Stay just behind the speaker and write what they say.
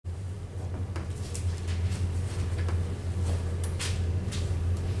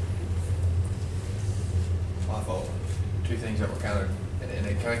two things that were kind of, and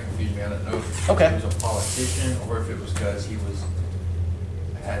it kind of confused me. I don't know if Okay. he was a politician or if it was because he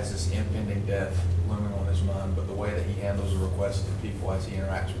has this impending death looming on his mind, but the way that he handles the requests of the people as he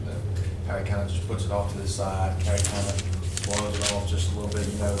interacts with them, how he kind of just puts it off to the side, how he kind of blows it off just a little bit,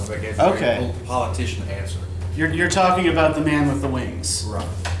 you know, like a very politician answer. You're talking about the man with the wings. Right.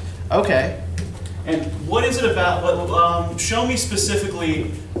 Okay. And what is it about, show me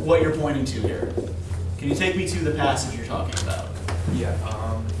specifically what you're pointing to here. Can you take me to the passage you're talking about? Yeah.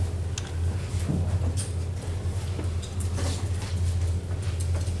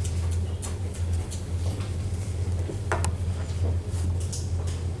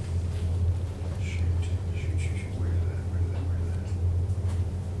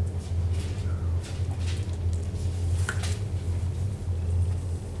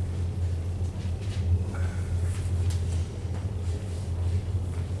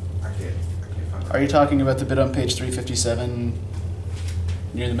 Are you talking about the bit on page 357,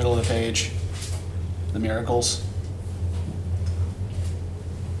 near the middle of the page? The miracles?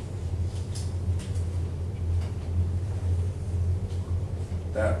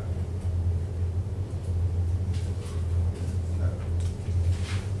 That. No.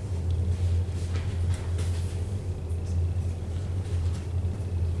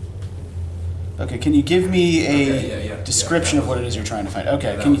 Okay, can you give me a description of what it is you're trying to find?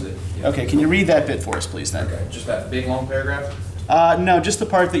 Okay, okay, can you read that bit for us, please, then? Okay, just that big long paragraph? No, just the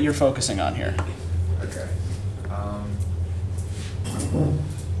part that you're focusing on here. Okay.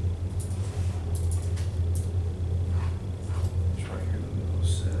 It's right here in the middle. It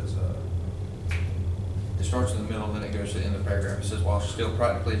says, it starts in the middle and then it goes to the end of the paragraph. It says, while she's still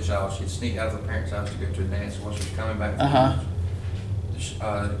practically a child, she'd sneak out of her parents' house to go to a dance while she was coming back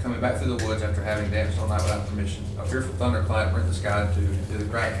coming back through the woods after having danced all night without permission. A fearful thunderclap rent the sky in two, and through the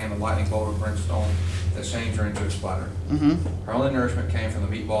crack came a lightning bolt of brimstone that changed her into a spider. Her only nourishment came from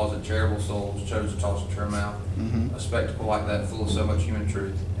the meatballs that charitable souls chose to toss into her mouth. A spectacle like that, full of so much human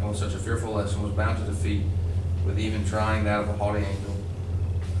truth, and with such a fearful lesson, was bound to defeat, with even trying that of a haughty angel,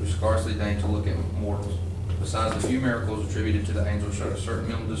 who scarcely deigned to look at mortals. Besides the few miracles attributed to the angel showed a certain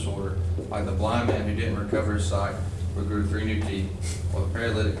mental disorder, like the blind man who didn't recover his sight, but grew 3 new teeth, or the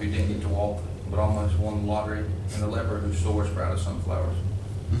paralytic who didn't get to walk, but almost won the lottery, and the leper whose sore sprouted sunflowers.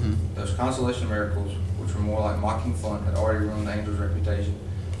 Those consolation miracles, which were more like mocking fun, had already ruined the angel's reputation,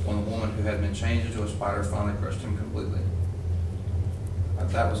 when the woman who had been changed into a spider finally crushed him completely.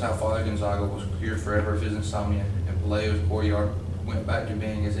 That was how Father Gonzaga was cured forever of his insomnia, and Palaio's courtyard went back to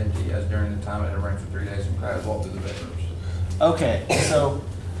being as empty as during the time it had rained for 3 days and crowds walked through the bedrooms. Okay, so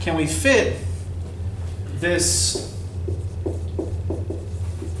can we fit this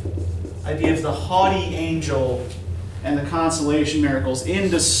idea of the haughty angel and the consolation miracles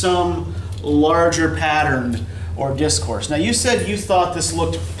into some larger pattern or discourse? Now, you said you thought this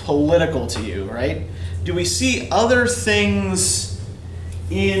looked political to you, right? Do we see other things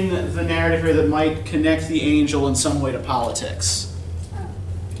in the narrative here that might connect the angel in some way to politics?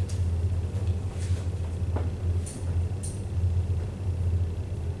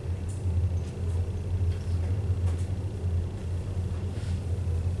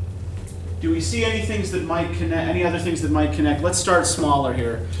 Do we see any things that might connect, any other things that might connect? Let's start smaller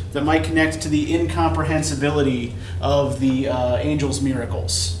here, that might connect to the incomprehensibility of the angel's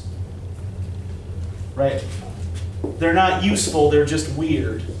miracles. Right? They're not useful, they're just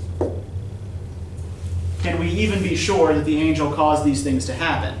weird. Can we even be sure that the angel caused these things to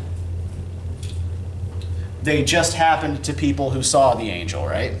happen? They just happened to people who saw the angel,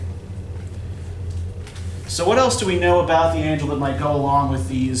 right? So what else do we know about the angel that might go along with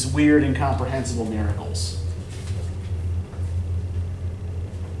these weird, incomprehensible miracles?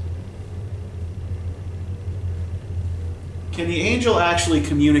 Can the angel actually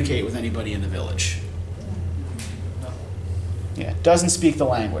communicate with anybody in the village? Yeah, doesn't speak the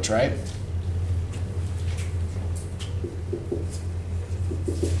language, right?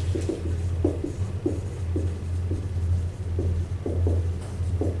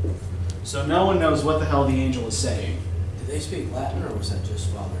 So no one knows what the hell the angel is saying. Did they speak Latin, or was that just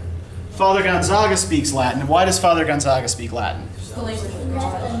Father? Father Gonzaga speaks Latin. Why does Father Gonzaga speak Latin? It's the language of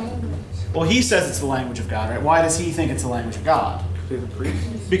God. Well, he says it's the language of God, right? Why does he think it's the language of God?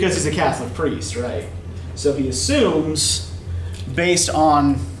 Because he's a Catholic priest, right? So he assumes, based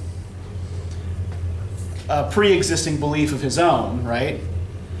on a pre-existing belief of his own, right,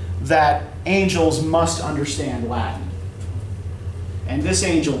 that angels must understand Latin. And this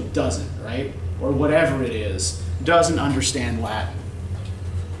angel doesn't, right? Or whatever it is, doesn't understand Latin.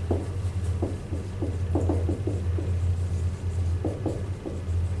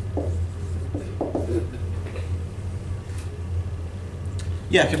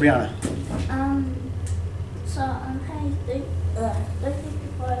 Yeah, Gabriana. So on page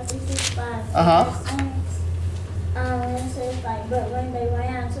 354, 365. Uh-huh. It says like, but when they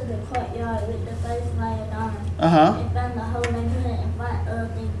ran out to the courtyard with the face laid on, Uh-huh. they found the whole neighborhood in front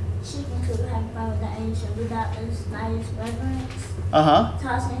of the chicken coop having fun with the angel without the slightest reverence, Uh-huh.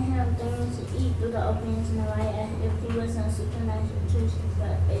 tossing him things to eat through the openings in the right as if he was a supernatural creature,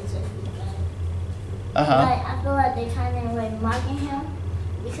 but it just began. Uh-huh. Like, I feel like they kind of like mocking him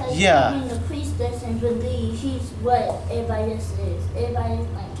because Yeah. the priest doesn't believe he's what everybody else is. Everybody's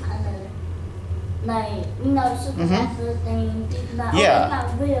like kind of like, supernatural thing. Like, Yeah. it's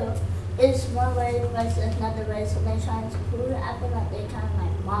not real. It's one way versus another way, so they're trying to prove it. I feel like they kind of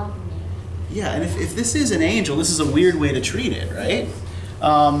like mocking it. Yeah, and if this is an angel, this is a weird way to treat it, right?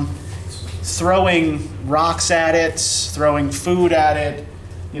 Throwing rocks at it, throwing food at it,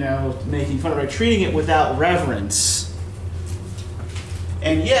 making fun of it, treating it without reverence.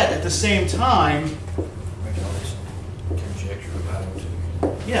 And yet, at the same time, Making all this conjecture about it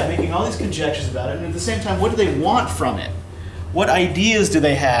too. yeah, making all these conjectures about it, and at the same time, what do they want from it? What ideas do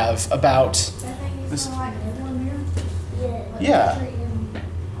they have about this? Yeah.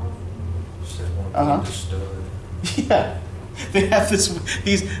 Said one Uh-huh. thing to stud. Yeah, they have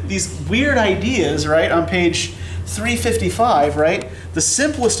these weird ideas, right? On page 355, right? The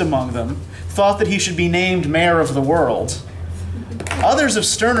simplest among them thought that he should be named mayor of the world. Others of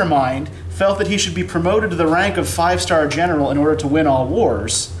sterner mind felt that he should be promoted to the rank of 5-star general in order to win all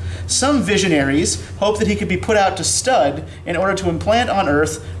wars. Some visionaries hoped that he could be put out to stud in order to implant on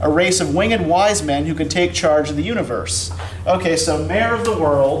Earth a race of winged wise men who could take charge of the universe. Okay, so mayor of the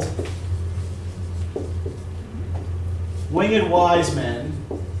world, winged wise men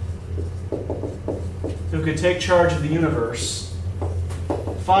who could take charge of the universe,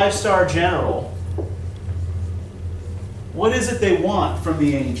 5-star general. What is it they want from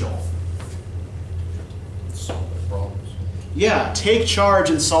the angel? Solve their problems. Yeah, take charge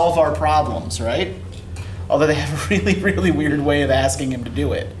and solve our problems, right? Although they have a really, really weird way of asking him to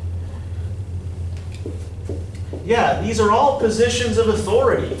do it. Yeah, these are all positions of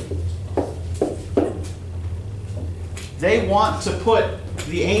authority. They want to put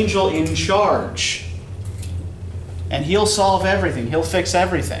the angel in charge. And he'll solve everything. He'll fix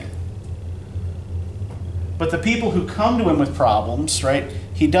everything. But the people who come to him with problems, right,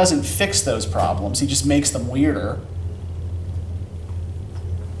 he doesn't fix those problems. He just makes them weirder.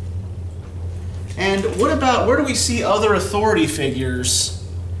 And what about, where do we see other authority figures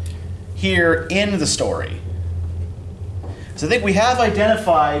here in the story? So I think we have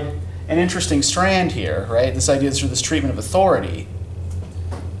identified an interesting strand here, right? This idea through this treatment of authority.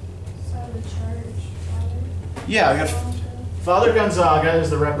 So the church, Father? Yeah, we got Father Gonzaga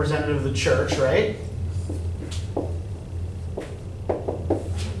is the representative of the church, right?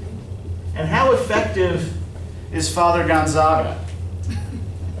 And how effective is Father Gonzaga?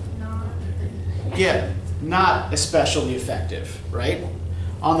 Yeah, not especially effective, right?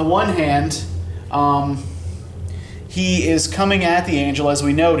 On the one hand, he is coming at the angel, as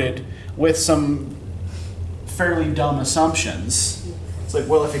we noted, with some fairly dumb assumptions. It's like,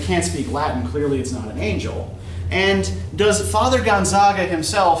 well, if it can't speak Latin, clearly it's not an angel. And does Father Gonzaga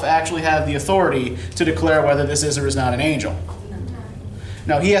himself actually have the authority to declare whether this is or is not an angel?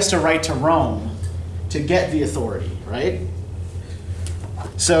 No, he has to write to Rome to get the authority, right?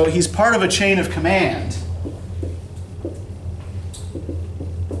 So he's part of a chain of command.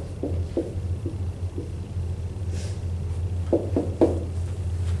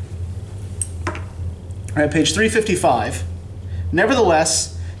 All right, page 355.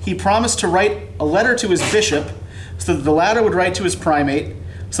 Nevertheless, he promised to write a letter to his bishop so that the latter would write to his primate,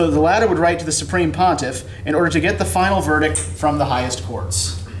 so that the latter would write to the supreme pontiff in order to get the final verdict from the highest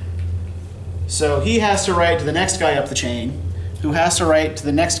courts. So he has to write to the next guy up the chain, who has to write to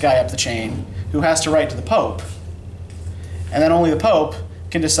the next guy up the chain, who has to write to the Pope. And then only the Pope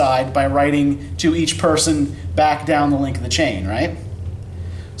can decide by writing to each person back down the link of the chain, right?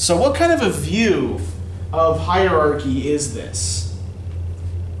 So what kind of a view of hierarchy is this?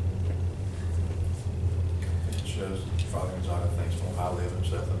 It shows Father Gonzaga thinks more highly of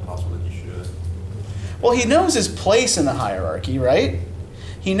himself than possibly he should. Well, he knows his place in the hierarchy, right?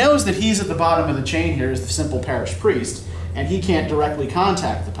 He knows that he's at the bottom of the chain here as the simple parish priest, and he can't directly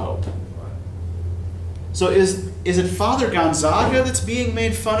contact the Pope. Right. So is it Father Gonzaga that's being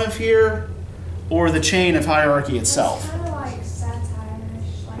made fun of here, or the chain of hierarchy itself? It's kind of like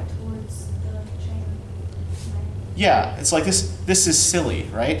satire-ish, like towards the chain. Yeah, it's like this is silly,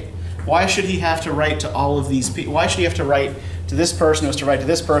 right? Why should he have to write to all of these people? Why should he have to write to this person, who has to write to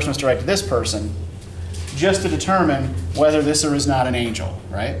this person, who has to write to this person, just to determine whether this is not an angel,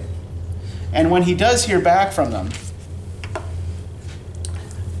 right? And when he does hear back from them,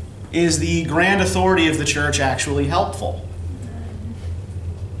 is the grand authority of the church actually helpful?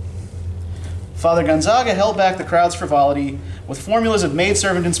 Father Gonzaga held back the crowd's frivolity with formulas of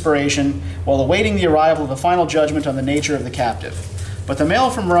maidservant inspiration while awaiting the arrival of a final judgment on the nature of the captive. But the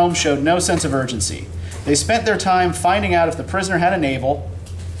mail from Rome showed no sense of urgency. They spent their time finding out if the prisoner had a navel,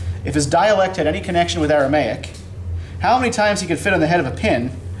 if his dialect had any connection with Aramaic, how many times he could fit on the head of a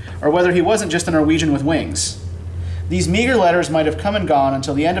pin, or whether he wasn't just a Norwegian with wings. These meager letters might have come and gone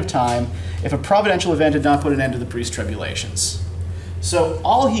until the end of time if a providential event had not put an end to the priest's tribulations. So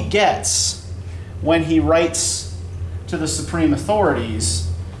all he gets when he writes to the supreme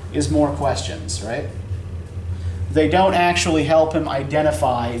authorities is more questions, right? They don't actually help him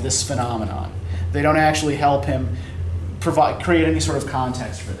identify this phenomenon. They don't actually help him create any sort of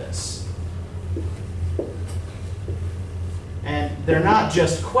context for this. And they're not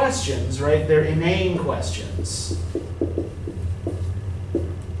just questions, right? They're inane questions.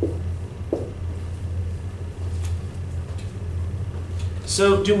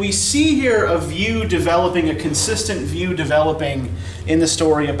 So do we see here a view developing, a consistent view developing in the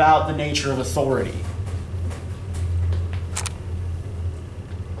story about the nature of authority?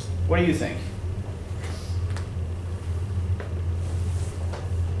 What do you think?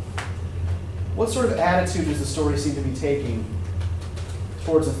 What sort of attitude does the story seem to be taking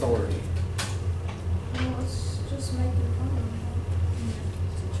towards authority? Well, it's just making fun of him.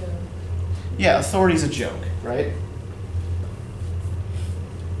 It's a joke. Yeah, authority's a joke, right?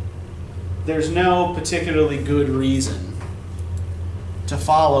 There's no particularly good reason to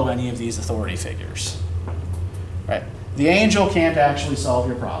follow any of these authority figures, right? The angel can't actually solve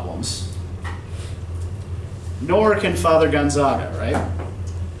your problems, nor can Father Gonzaga, right?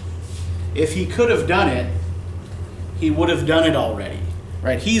 If he could have done it, he would have done it already,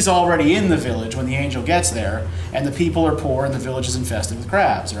 right? He's already in the village when the angel gets there, and the people are poor and the village is infested with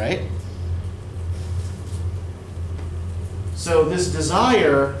crabs, right? So this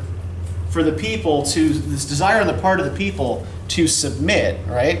desire for the people this desire on the part of the people to submit,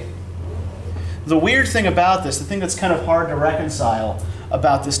 right? The weird thing about this, the thing that's kind of hard to reconcile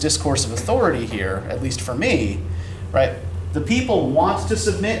about this discourse of authority here, at least for me, right? The people want to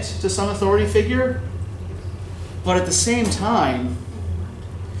submit to some authority figure, but at the same time,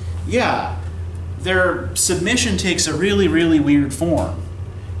 yeah, their submission takes a really, really weird form,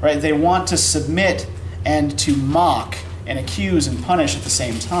 right? They want to submit and to mock and accuse and punish at the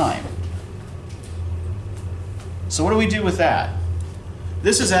same time. So what do we do with that?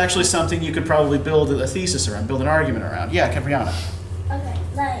 This is actually something you could probably build a thesis around, build an argument around. Yeah, Gabriana. Okay,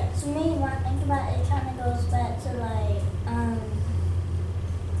 like, to me, when I think about it, it kind of goes back to,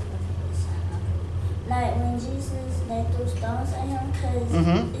 like when Jesus, they threw stones at him because he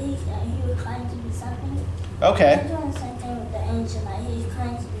was trying to be something. Okay. They're doing the same thing with the angel, like he's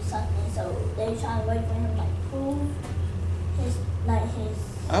trying to be something, so they try to wait for him, like, prove his.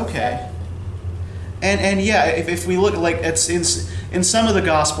 Okay. And yeah, if we look, like, it's in some of the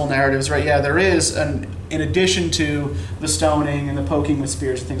gospel narratives, right? Yeah, there is in addition to the stoning and the poking with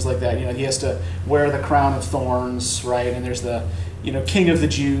spears and things like that, you know, he has to wear the crown of thorns, right? And there's the, you know, King of the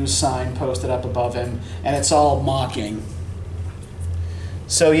Jews sign posted up above him, and it's all mocking.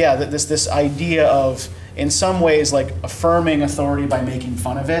 So yeah, this idea of, in some ways, like, affirming authority by making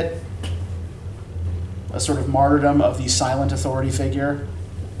fun of it, a sort of martyrdom of the silent authority figure.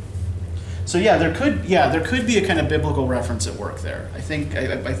 So yeah, there could be a kind of biblical reference at work there. I think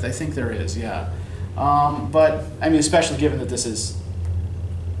there is, yeah. But I mean, especially given that this is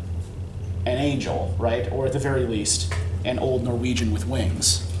an angel, right? Or at the very least, an old Norwegian with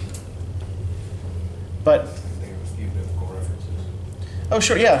wings. But I think of a few biblical references. oh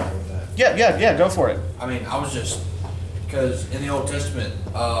sure, yeah, yeah, go for it. I mean, I was just, because in the Old Testament,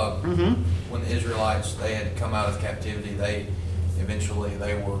 when the Israelites, they had come out of captivity, they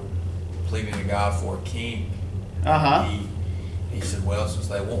were pleading to God for a king. He said, well, since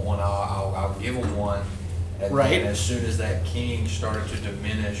they want one, I'll give them one. And then as soon as that king started to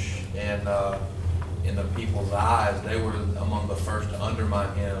diminish in the people's eyes, they were among the first to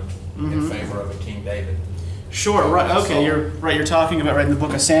undermine him in favor of a King David. Sure, right. Okay, you're talking about, right, in the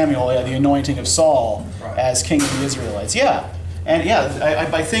book of Samuel, the anointing of Saul as king of the Israelites. Yeah, and yeah,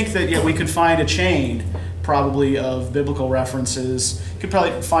 I think that we could find a chain probably of biblical references. Could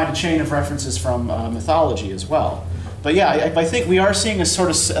probably find a chain of references from mythology as well. But yeah, I think we are seeing a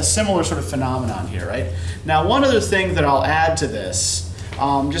similar sort of phenomenon here, right? Now, one other thing that I'll add to this,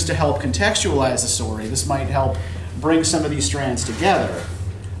 just to help contextualize the story, this might help bring some of these strands together.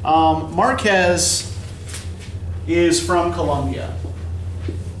 Marquez is from Colombia.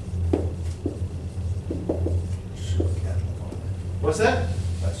 What's that?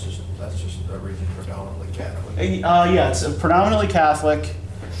 That's just a region predominantly Catholic. Yeah, it's predominantly Catholic,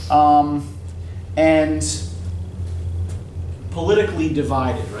 and politically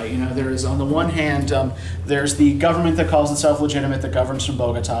divided, right? You know, there is, on the one hand, there's the government that calls itself legitimate that governs from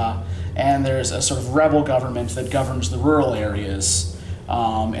Bogota, and there's a sort of rebel government that governs the rural areas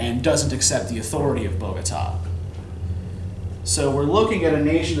and doesn't accept the authority of Bogota. So we're looking at a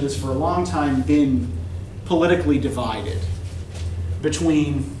nation that has for a long time been politically divided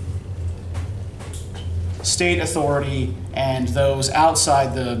between state authority and those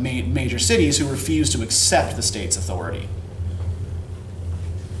outside the major cities who refuse to accept the state's authority.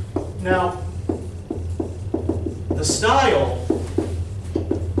 Now, the style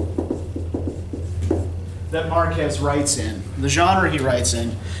that Marquez writes in, the genre he writes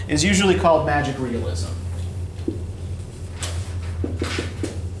in, is usually called magic realism.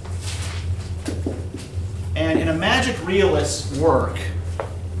 And in a magic realist work,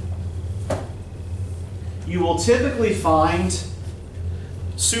 you will typically find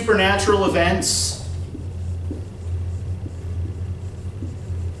supernatural events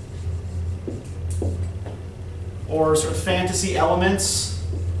or sort of fantasy elements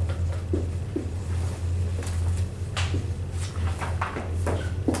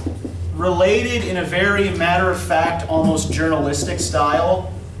related in a very matter-of-fact, almost journalistic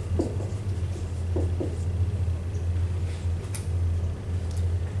style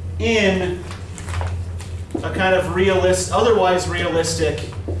in a kind of otherwise realistic,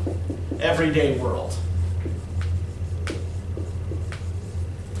 everyday world.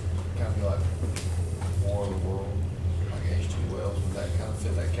 Kind of like War of the World, like H.G. Wells. Would that kind of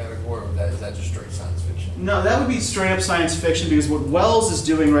fit that category, or is that just straight science fiction? No, that would be straight up science fiction, because what Wells is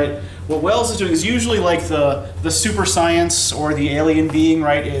doing, right? What Wells is doing is usually like the super science or the alien being,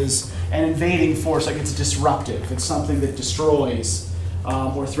 right, is an invading force, like it's disruptive. It's something that destroys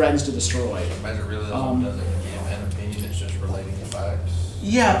or threatens to destroy. Magic realism doesn't give an opinion, it's just relating the facts.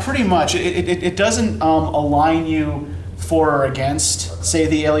 Yeah, pretty much. It doesn't align you for or against, say,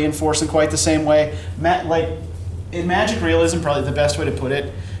 the alien force in quite the same way. Like, in magic realism, probably the best way to put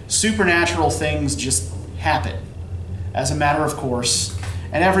it, supernatural things just happen as a matter of course,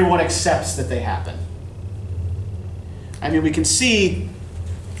 and everyone accepts that they happen. I mean, we can see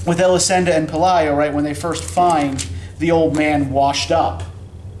with Elisenda and Pelayo, right, when they first find the old man washed up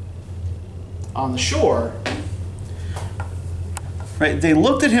on the shore, right? They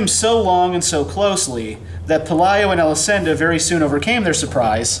looked at him so long and so closely that Pelayo and Elisenda very soon overcame their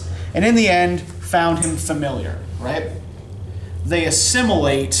surprise, and in the end found him familiar, right? They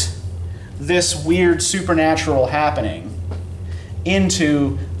assimilate this weird supernatural happening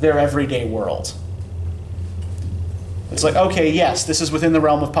into their everyday world. It's like, okay, yes, this is within the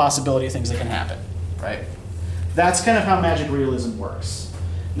realm of possibility of things that can happen, right? That's kind of how magic realism works.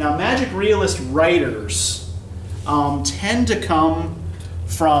 Now, magic realist writers tend to come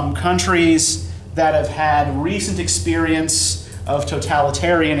from countries that have had recent experience of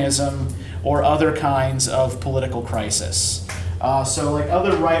totalitarianism or other kinds of political crisis. So like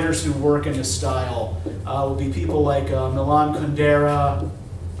other writers who work in this style would be people like Milan Kundera,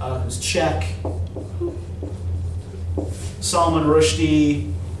 who's Czech, Salman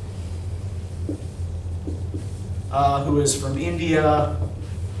Rushdie, who is from India,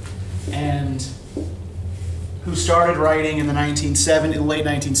 and who started writing in the late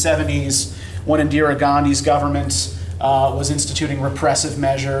 1970s when Indira Gandhi's government was instituting repressive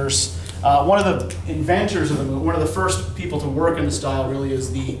measures. One of the inventors of the movement, one of the first people to work in the style really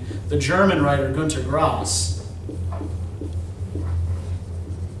is the German writer Günter Grass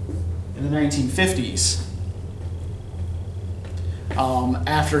in the 1950s.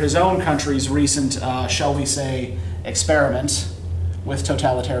 After his own country's recent, shall we say, experiment with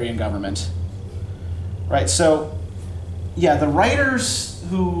totalitarian government. Right, so, yeah, the writers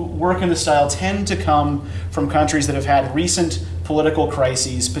who work in the style tend to come from countries that have had recent political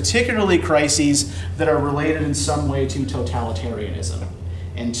crises, particularly crises that are related in some way to totalitarianism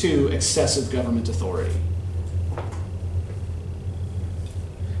and to excessive government authority.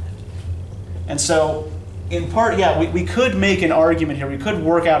 And so, in part, yeah, we could make an argument here, we could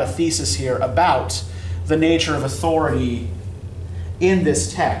work out a thesis here about the nature of authority in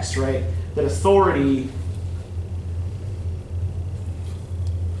this text, right? That authority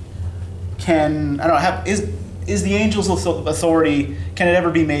can, I don't know, is the angel's authority, can it ever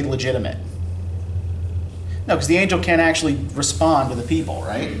be made legitimate? No, because the angel can't actually respond to the people,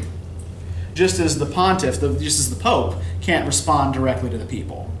 right? Just as the pontiff, just as the pope can't respond directly to the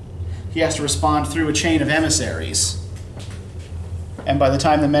people. he has to respond through a chain of emissaries. And by the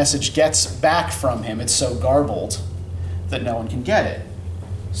time the message gets back from him, it's so garbled that no one can get it.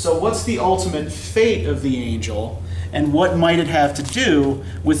 So what's the ultimate fate of the angel, and what might it have to do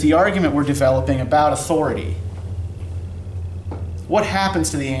with the argument we're developing about authority? What happens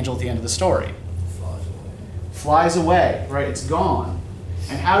to the angel at the end of the story? Flies away, right? It's gone.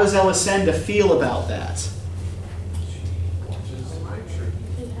 And how does Elisenda feel about that?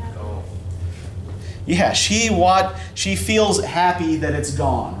 Yeah, she feels happy that it's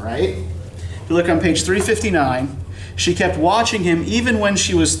gone, right? If you look on page 359, she kept watching him even when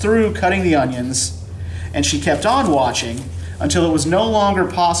she was through cutting the onions, and she kept on watching until it was no longer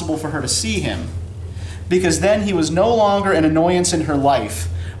possible for her to see him, because then he was no longer an annoyance in her life,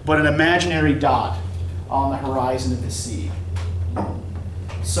 but an imaginary dot on the horizon of the sea.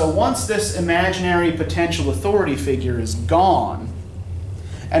 So once this imaginary potential authority figure is gone,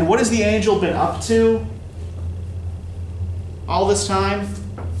 and what has the angel been up to all this time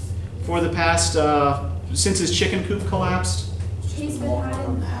for the past, since his chicken coop collapsed? He's been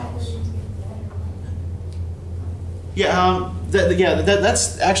hiding. Yeah,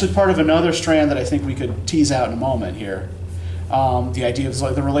 that's actually part of another strand that I think we could tease out in a moment here. The idea of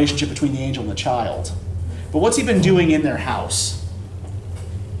like the relationship between the angel and the child. But what's he been doing in their house?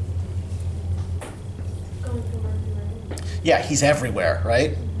 Yeah, he's everywhere,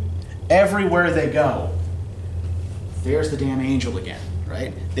 right? Everywhere they go. There's the damn angel again,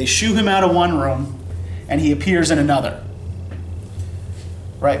 right? They shoo him out of one room, and he appears in another.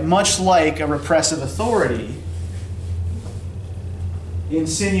 Right? Much like a repressive authority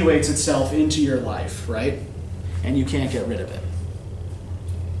insinuates itself into your life, right? And you can't get rid of it.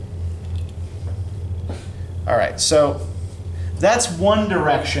 All right, so that's one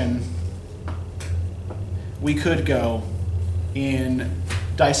direction we could go in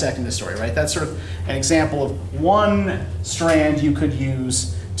dissecting the story, right? That's sort of an example of one strand you could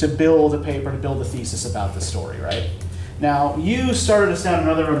use to build a paper, to build a thesis about the story, right? Now, you started us down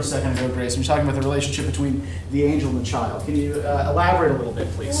another road a second ago, Grace, and you're talking about the relationship between the angel and the child. Can you elaborate a little bit,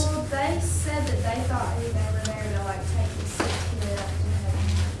 please? Well, they said that they thought they were there to like take the sick kid up to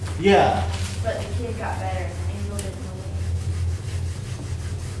heaven. Yeah. But the kid got better and the angel didn't believe.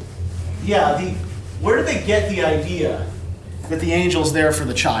 Yeah, where did they get the idea that the angel's there for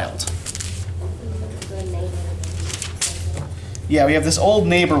the child? Yeah, we have this old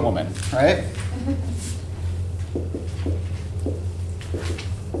neighbor woman, right?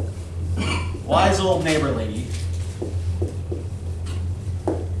 Wise old neighbor lady.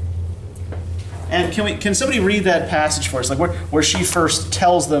 And can somebody read that passage for us, like where she first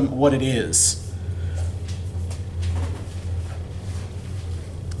tells them what it is?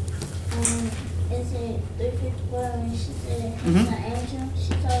 Is it 354 when she said the angel?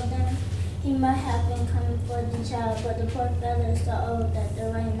 She told them he might have been coming for the child, but the poor fellow is so old that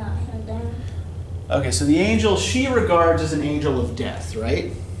the rain knocked him down. Okay, so the angel she regards as an angel of death,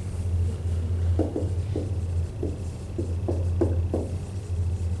 right?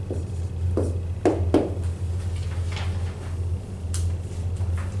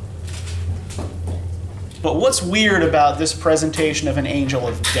 But what's weird about this presentation of an angel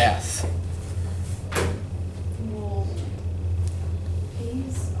of death? Well,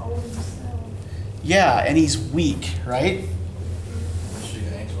 he's old himself. Yeah, and he's weak, right? She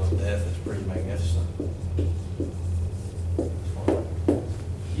an angel of death is pretty magnificent.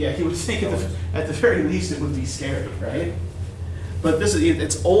 Yeah, you would think at the very least it would be scary, right? But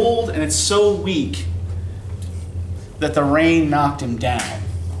it's old and it's so weak that the rain knocked him down,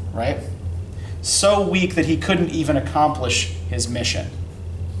 right? So weak that he couldn't even accomplish his mission.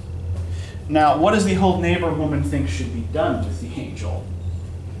 Now, what does the old neighbor woman think should be done with the angel?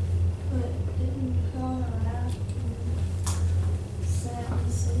 But didn't throw him out and set him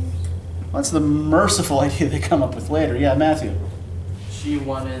to sleep. Well, that's the merciful idea they come up with later. Yeah, Matthew. She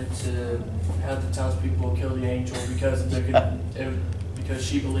wanted to have the townspeople kill the angel because because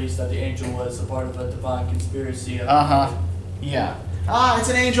she believes that the angel was a part of a divine conspiracy. Yeah. It's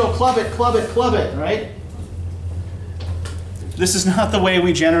an angel. Club it, club it, club it. Right. This is not the way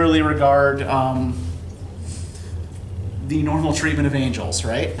we generally regard the normal treatment of angels,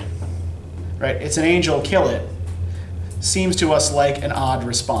 right? Right. It's an angel. Kill it. Seems to us like an odd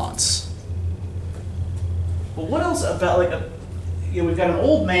response. But what else about we've got an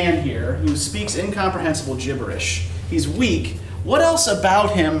old man here who speaks incomprehensible gibberish. He's weak. What else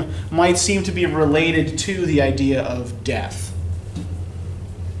about him might seem to be related to the idea of death?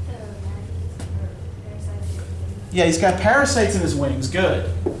 Yeah, he's got parasites in his wings.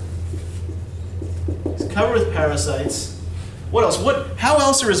 Good. He's covered with parasites. What else? How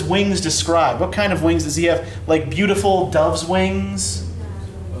else are his wings described? What kind of wings does he have? Like beautiful dove's wings?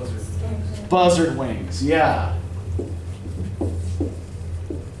 Buzzard wings, yeah.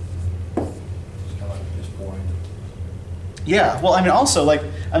 Yeah, well, I mean, also, like,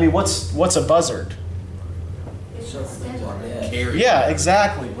 I mean, what's a buzzard? Yeah,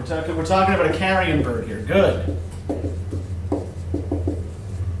 exactly. We're talking about a carrion bird here. Good.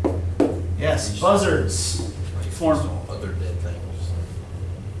 Yes, buzzards form Other dead things.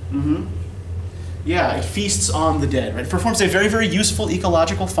 Mm-hmm. Yeah, it feasts on the dead, right? It performs a very, very useful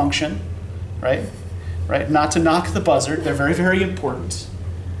ecological function, right? Right? Not to knock the buzzard, they're very, very important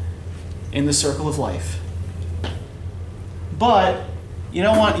in the circle of life. But you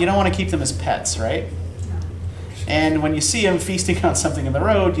don't want to keep them as pets, right? And when you see them feasting on something in the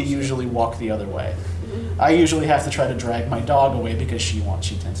road, you usually walk the other way. I usually have to try to drag my dog away because she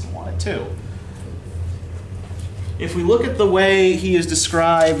tends to want it too. If we look at the way he is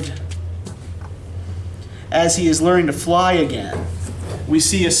described as he is learning to fly again, we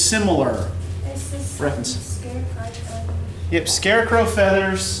see a similar reference. Yep, scarecrow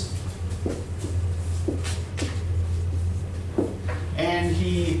feathers. And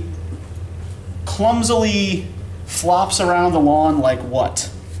he clumsily flops around the lawn like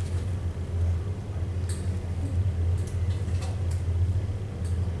what?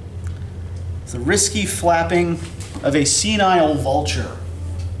 The risky flapping of a senile vulture.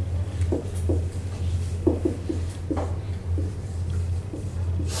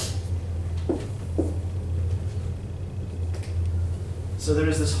 So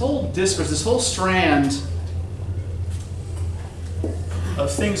there's this whole discourse, this whole strand of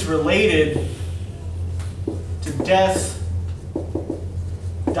things related to death,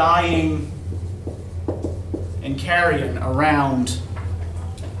 dying, and carrion around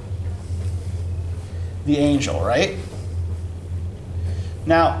the angel, right?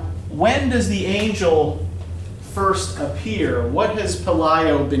 Now, when does the angel first appear? What has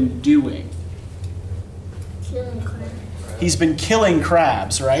Pelayo been doing? Killing crabs. He's been killing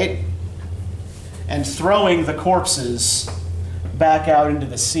crabs, right? And throwing the corpses back out into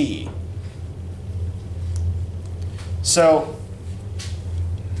the sea. So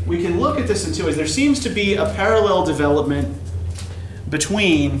we can look at this in two ways. There seems to be a parallel development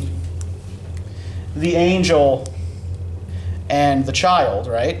between the angel and the child,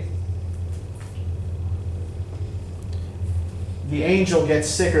 right? The angel gets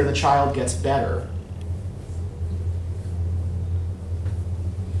sicker, the child gets better.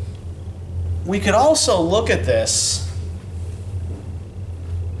 We could also look at this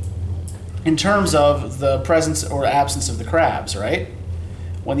in terms of the presence or absence of the crabs, right?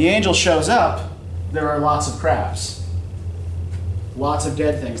 When the angel shows up, there are lots of crabs. Lots of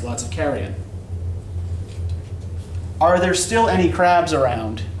dead things, lots of carrion. Are there still any crabs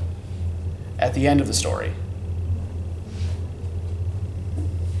around at the end of the story?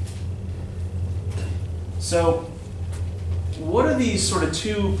 So, what are these sort of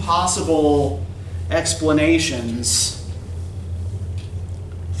two possible explanations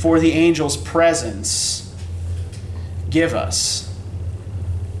for the angel's presence give us?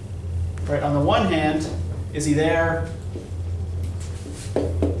 Right, on the one hand, is he there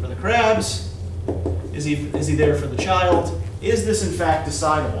for the crabs? Is he there for the child? Is this in fact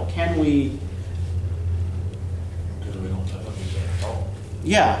decidable? Can we? Because we don't know if he's there at all.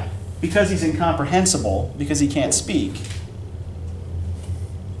 Yeah, because he's incomprehensible, because he can't speak.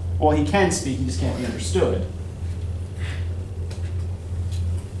 Well, he can speak, he just can't be understood.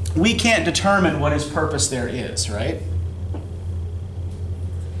 We can't determine what his purpose there is, right?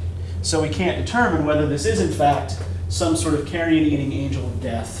 So we can't determine whether this is in fact some sort of carrion-eating angel of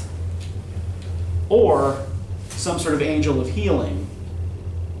death or some sort of angel of healing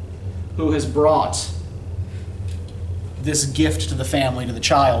who has brought this gift to the family, to the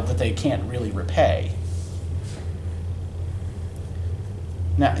child, that they can't really repay.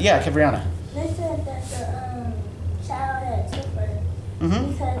 Now, yeah, Gabriana. They said that the child had suffered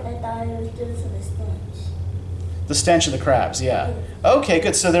Mm-hmm. because they thought it was due to the stench. The stench of the crabs, yeah. Okay,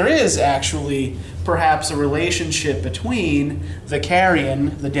 good. So there is actually perhaps a relationship between the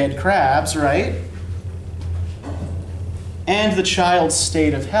carrion, the dead crabs, right? And the child's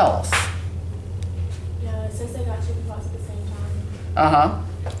state of health. Yeah, it says they got chickenpox at the same time. Uh-huh.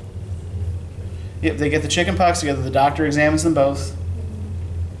 Yep, they get the chicken pox together. The doctor examines them both.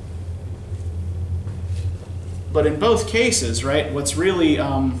 But in both cases, right, what's really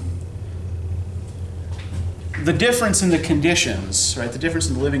the difference in the conditions, right, the difference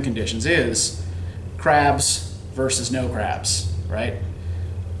in the living conditions is crabs versus no crabs, right?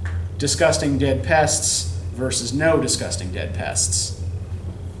 Disgusting dead pests versus no disgusting dead pests.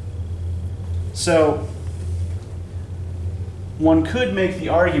 So one could make the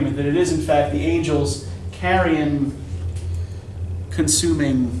argument that it is in fact the angel's carrion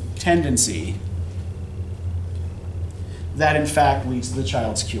consuming tendency that in fact leads to the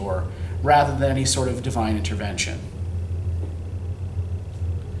child's cure, rather than any sort of divine intervention.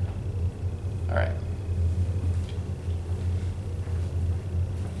 All right.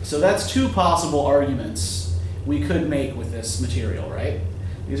 So that's two possible arguments we could make with this material, right?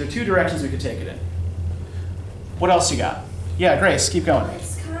 These are two directions we could take it in. What else you got? Yeah, Grace, keep Well, going.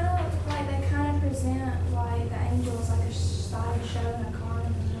 it's kind of like they kind of present like the angel as like a sideshow in a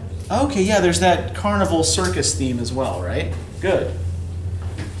carnival. Okay, yeah, there's that carnival circus theme as well, right? Good.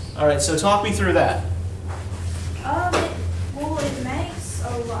 All right, so talk me through that. It makes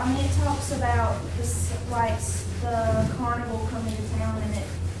a lot. I mean, it talks about this, like the carnival coming to town, and it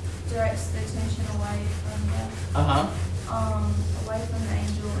directs the attention away from away from the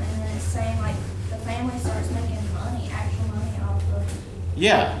angel, and then it's saying like the family starts making money, actual money off of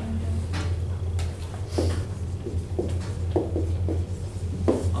Yeah. the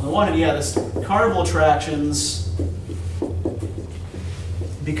angel. On the one hand, yeah, this carnival attractions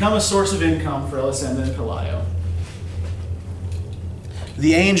become a source of income for Elisenda and Pelayo.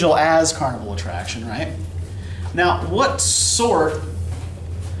 The angel as carnival attraction, right? Now, what sort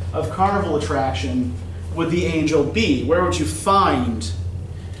of carnival attraction would the angel be? Where would you find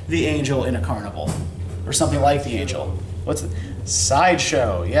the angel in a carnival? Or something like the angel? What's it?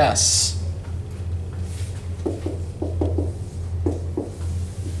 Sideshow, yes.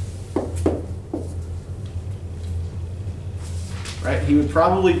 Right? He would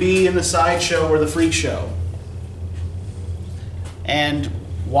probably be in the sideshow or the freak show. And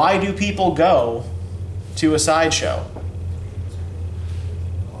why do people go to a sideshow?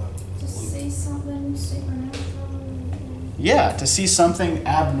 To see something supernatural. Yeah, to see something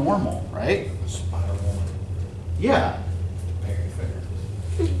abnormal, right? Spider-Woman, Yeah. Perry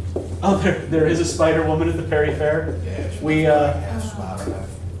Fair. Oh, there is a Spider Woman at the Perry Fair. Yeah, We half spider, half.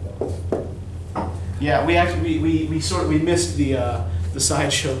 Yeah, we actually we missed the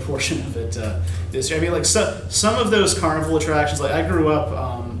sideshow portion of it this year. I mean, like some of those carnival attractions. Like I grew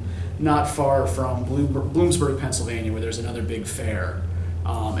up not far from Bloomsburg, Pennsylvania, where there's another big fair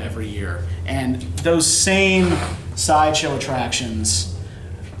every year, and those same sideshow attractions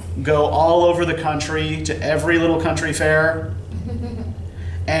go all over the country to every little country fair,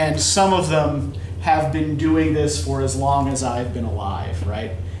 and some of them have been doing this for as long as I've been alive.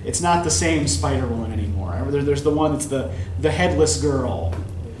 Right? It's not the same Spider Woman anymore. There's the one that's the headless girl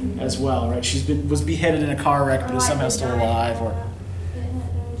as well, right? Was beheaded in a car wreck, but is somehow still alive. Or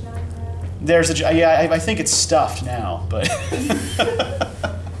I think it's stuffed now, but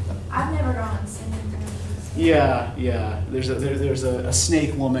I've never gone and seen it. yeah. There's a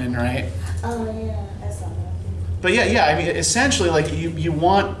snake woman, right? Oh, yeah, that's all right. But yeah. I mean, essentially, like you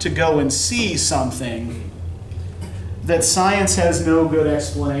want to go and see something that science has no good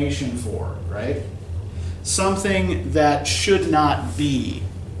explanation for, right? Something that should not be.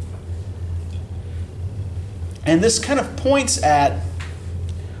 And this kind of points at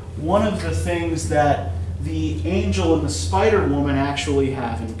one of the things that the angel and the Spider Woman actually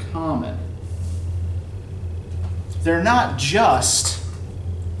have in common. They're not just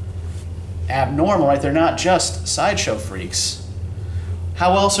abnormal, right? They're not just sideshow freaks.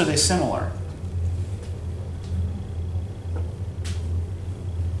 How else are they similar?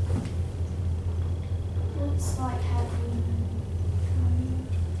 Looks like half human.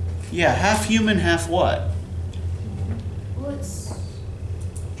 Yeah, half human, half what? Looks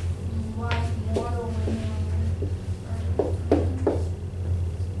like mortal women.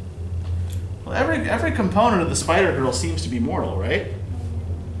 Well, every component of the Spider Girl seems to be mortal, right?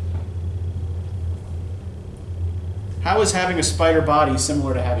 How is having a spider body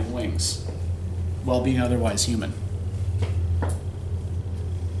similar to having wings, while being otherwise human?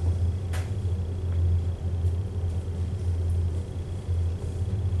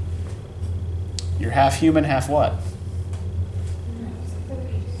 You're half human, half what?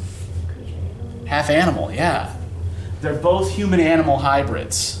 Half animal, yeah. They're both human-animal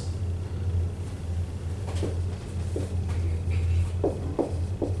hybrids.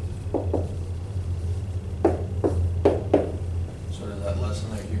 So does that lessen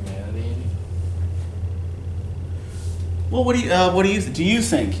their humanity any? Well, what do you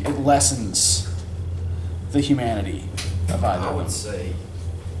think it lessens the humanity of either I of would them? say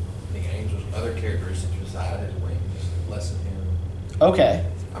the angel's other characteristics besides his wings lessen him. Okay.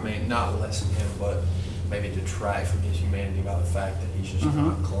 I mean, not lessen him, but maybe detract from his humanity by the fact that he's just Mhm.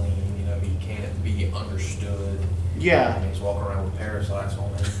 not clean. You know, he can't be understood. Yeah. I mean, he's walking around with parasites on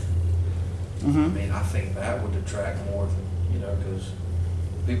him. I Mm-hmm. mean, I think that would detract more than, because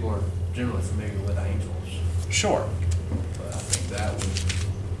people are generally familiar with angels. Sure. But I think that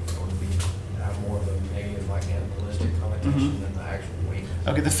would be, have more of a negative, like animalistic connotation than the actual wing.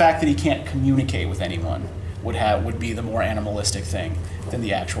 Okay, the fact that he can't communicate with anyone would be the more animalistic thing than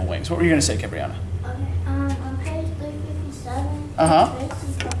the actual wings. What were you going to say, Gabriella? Okay, on page 357,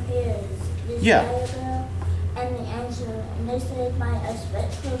 basically compares this Gabriel and the angel, and they said like a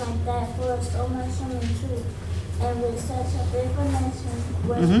spectacle like that for so much human truth, and with such a big nation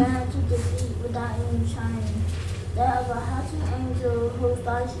was bound to defeat without even trying. That of a haughty angel who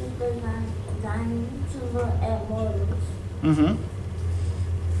thought she was designed to look at mortals. Mm-hmm.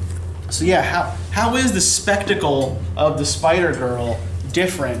 So yeah, how is the spectacle of the spider girl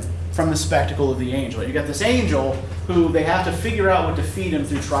different from the spectacle of the angel? You got this angel who they have to figure out what to feed him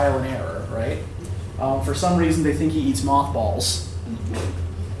through trial and error, right? For some reason they think he eats mothballs.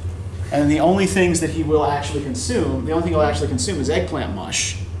 And the only things that he will actually consume, the only thing he'll actually consume is eggplant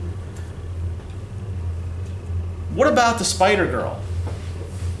mush. What about the spider girl?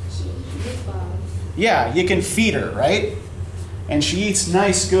 She eats meatballs. Yeah, you can feed her, right? And she eats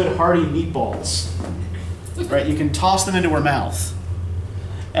nice, good, hearty meatballs. Right? You can toss them into her mouth.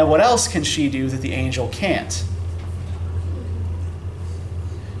 And what else can she do that the angel can't?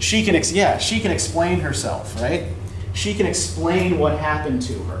 She can explain herself, right? She can explain what happened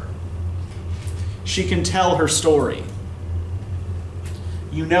to her. She can tell her story.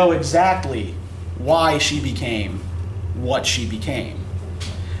 You know exactly why she became what she became.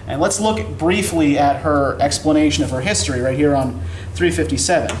 And let's look briefly at her explanation of her history right here on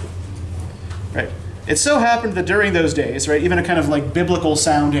 357. Right. It so happened that during those days, right, even a kind of like biblical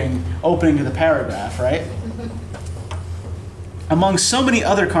sounding opening to the paragraph, right? Among so many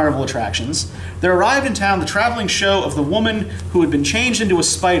other carnival attractions, there arrived in town the traveling show of the woman who had been changed into a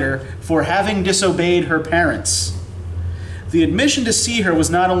spider for having disobeyed her parents. The admission to see her was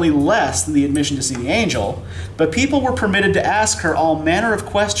not only less than the admission to see the angel, but people were permitted to ask her all manner of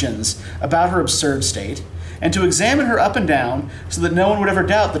questions about her absurd state, and to examine her up and down so that no one would ever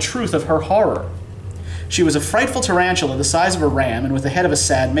doubt the truth of her horror. She was a frightful tarantula the size of a ram and with the head of a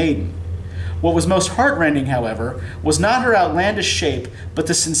sad maiden. What was most heartrending, however, was not her outlandish shape, but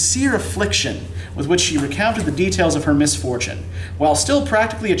the sincere affliction with which she recounted the details of her misfortune. While still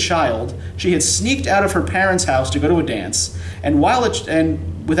practically a child, she had sneaked out of her parents' house to go to a dance, and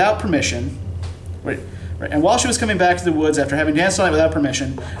without permission, and while she was coming back to the woods after having danced all night without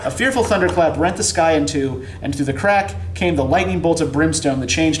permission, a fearful thunderclap rent the sky in two, and through the crack came the lightning bolt of brimstone that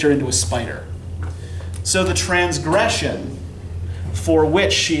changed her into a spider. So the transgression for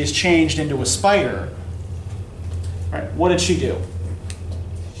which she is changed into a spider, right, what did she do?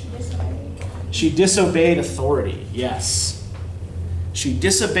 She disobeyed. She disobeyed authority, yes. She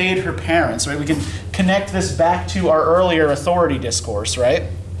disobeyed her parents, right? We can connect this back to our earlier authority discourse, right?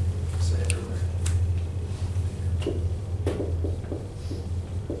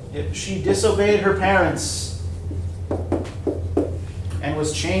 She disobeyed her parents and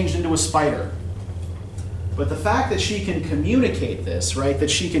was changed into a spider. But the fact that she can communicate this, right, that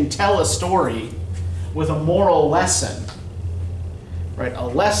she can tell a story with a moral lesson, right, a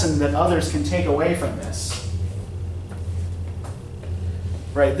lesson that others can take away from this,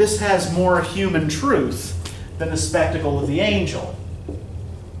 right, this has more human truth than the spectacle of the angel.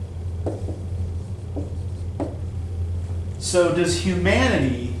 So does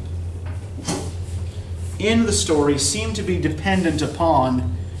humanity in the story seem to be dependent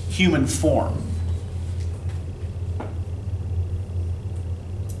upon human form?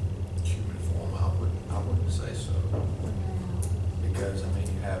 Human form, I wouldn't say so. Because, I mean,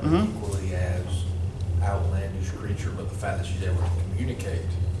 you have an equally as outlandish creature, but the fact that she's able to communicate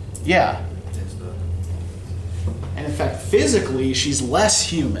Yeah. is the... And in fact, physically, she's less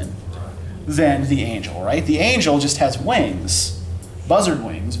human than the angel, right? The angel just has wings, buzzard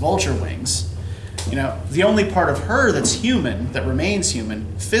wings, vulture wings. You know, the only part of her that's human, that remains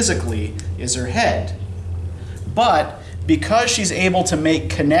human, physically, is her head. But because she's able to make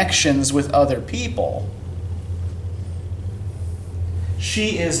connections with other people,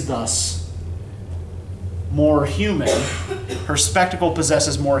 she is thus more human. Her spectacle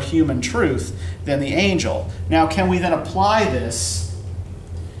possesses more human truth than the angel. Now, can we then apply this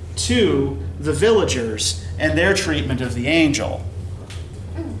to the villagers and their treatment of the angel?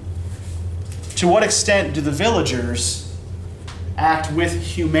 To what extent do the villagers act with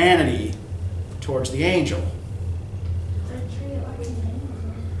humanity towards the angel? They treat it like an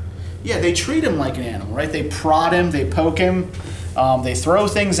animal. Yeah, they treat him like an animal, right? They prod him, they poke him, they throw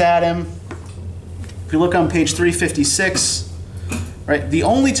things at him. If you look on page 356, right, the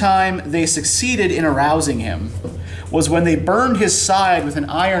only time they succeeded in arousing him was when they burned his side with an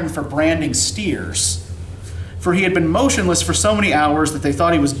iron for branding steers, for he had been motionless for so many hours that they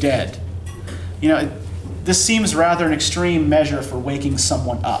thought he was dead. You know, this seems rather an extreme measure for waking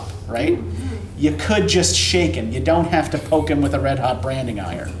someone up, right? You could just shake him. You don't have to poke him with a red-hot branding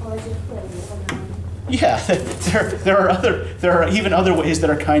iron. Or just put it on. Yeah, there are even other ways that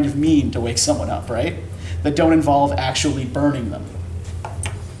are kind of mean to wake someone up, right? That don't involve actually burning them.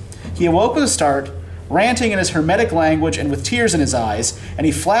 He awoke with a start, ranting in his hermetic language and with tears in his eyes, and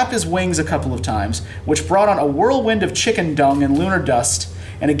he flapped his wings a couple of times, which brought on a whirlwind of chicken dung and lunar dust,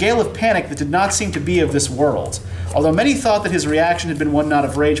 and a gale of panic that did not seem to be of this world. Although many thought that his reaction had been one not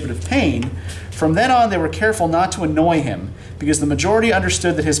of rage but of pain, from then on they were careful not to annoy him, because the majority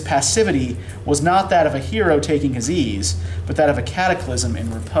understood that his passivity was not that of a hero taking his ease, but that of a cataclysm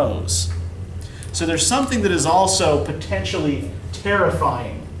in repose. So there's something that is also potentially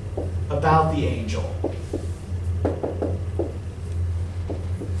terrifying about the angel.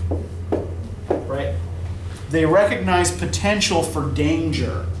 Right? They recognize potential for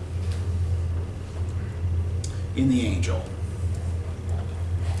danger in the angel.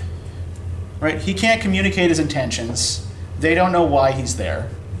 Right? He can't communicate his intentions. They don't know why he's there.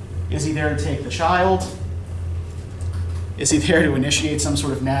 Is he there to take the child? Is he there to initiate some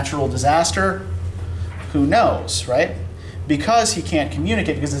sort of natural disaster? Who knows, right? Because he can't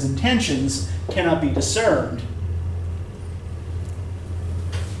communicate, because his intentions cannot be discerned,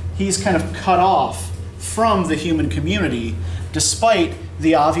 he's kind of cut off from the human community, despite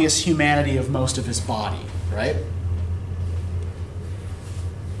the obvious humanity of most of his body, right?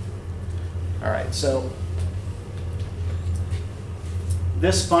 All right, so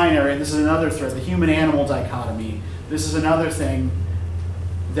this binary, this is another thread, the human-animal dichotomy, this is another thing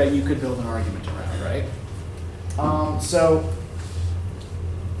that you could build an argument around, right? So,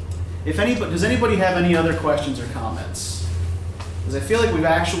 does anybody have any other questions or comments? Because I feel like we've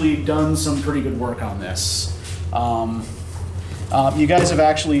actually done some pretty good work on this. You guys have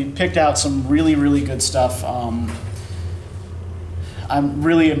actually picked out some really, really good stuff. I'm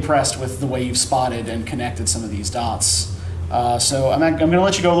really impressed with the way you've spotted and connected some of these dots. So I'm going to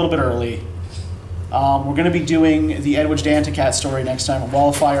let you go a little bit early. We're going to be doing the Edwidge Danticat story next time,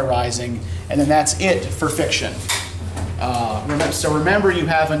 Wildfire Rising, and then that's it for fiction. So remember, you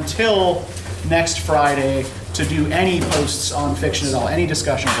have until next Friday to do any posts on fiction at all, any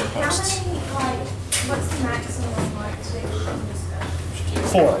discussion board posts. How many, what's the maximum, fiction discussion?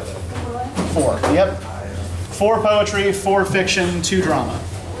 4. 4, yep. 4 poetry, 4 fiction, 2 drama.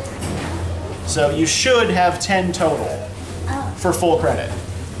 So you should have 10 total for full credit.